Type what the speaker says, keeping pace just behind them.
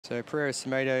So Pereira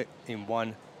Semedo in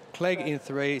 1, Clegg in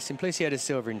 3, Simplicio da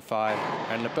Silva in 5,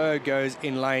 and Lebeau goes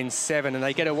in lane 7, and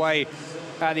they get away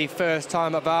at the first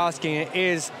time of asking. It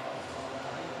is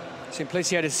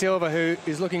Simplicio da Silva who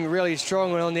is looking really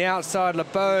strong, and on the outside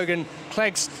Lebeau and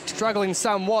Clegg struggling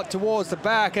somewhat towards the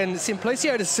back, and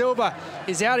Simplicio da Silva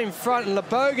is out in front and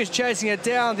Lebeau is chasing it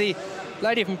down. The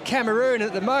lady from Cameroon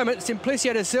at the moment,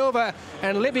 Simplicio da Silva,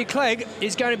 and Libby Clegg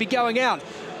is going to be going out.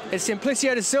 It's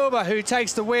Simplicio da Silva who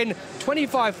takes the win,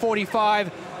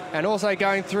 25.45, and also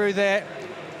going through there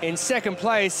in second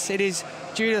place, it is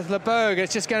Judith Lebeau.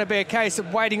 It's just going to be a case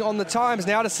of waiting on the times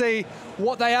now to see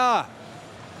what they are.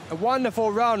 A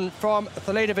wonderful run from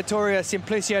Thalita Vittoria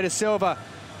Simplicio da Silva.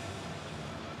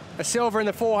 A silver in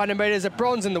the 400 metres, a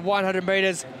bronze in the 100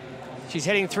 metres. She's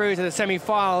heading through to the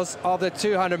semi-finals of the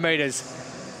 200 metres.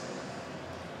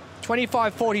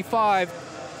 25.45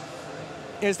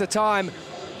 is the time.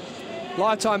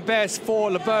 Lifetime best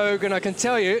for Lebeau, and I can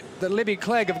tell you that Libby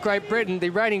Clegg of Great Britain, the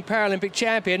reigning Paralympic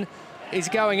champion, is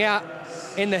going out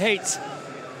in the heats.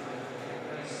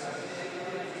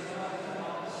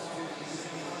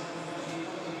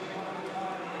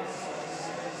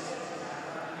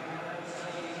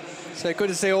 So good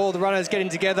to see all the runners getting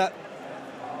together.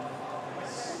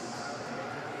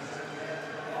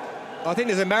 I think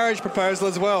there's a marriage proposal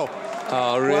as well.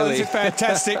 Oh, really? Well, this is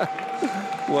fantastic.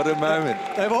 What a moment.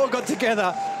 They've all got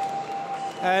together.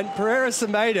 And Pereira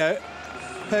Semedo,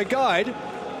 her guide,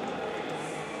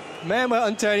 Manuel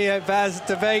Antonio Vaz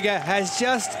de Veiga, has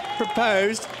just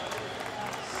proposed.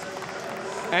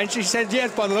 And she said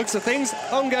yes by the looks of things.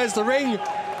 On goes the ring.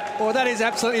 Well, that is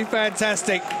absolutely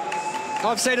fantastic.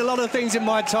 I've seen a lot of things in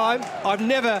my time. I've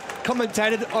never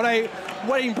commentated on a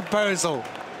wedding proposal.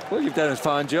 Well, you've done a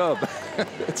fine job.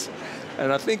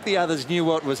 And I think the others knew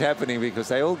what was happening because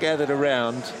they all gathered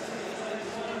around.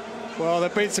 Well,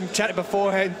 there's been some chat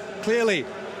beforehand, clearly.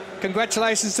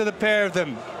 Congratulations to the pair of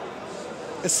them.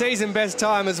 A season best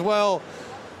time as well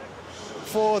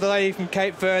for the lady from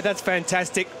Cape Verde. That's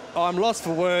fantastic. I'm lost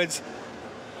for words.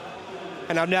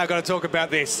 And I've now got to talk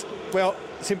about this. Well,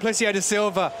 Simplicio da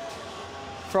Silva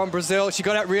from Brazil. She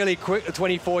got out really quick, the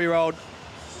 24-year-old.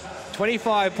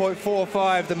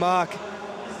 25.45, the mark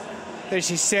that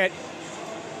she set.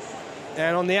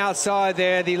 And on the outside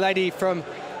there, the lady from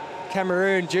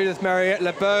Cameroon, Judith Mariette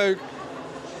Lebeau,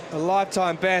 a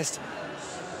lifetime best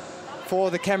for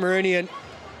the Cameroonian.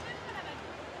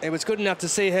 It was good enough to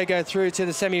see her go through to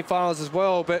the semi-finals as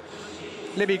well, but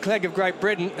Libby Clegg of Great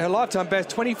Britain, her lifetime best,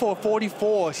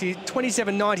 24.44. She's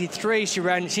 27.93 she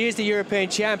ran. She is the European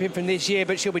champion from this year,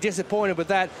 but she'll be disappointed with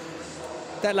that.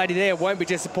 That lady there won't be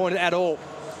disappointed at all.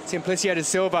 Simplicio da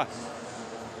Silva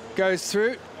goes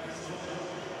through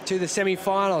to the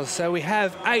semi-finals. So we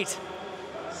have 8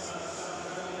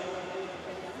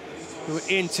 who are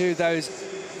into those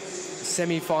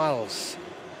semi-finals.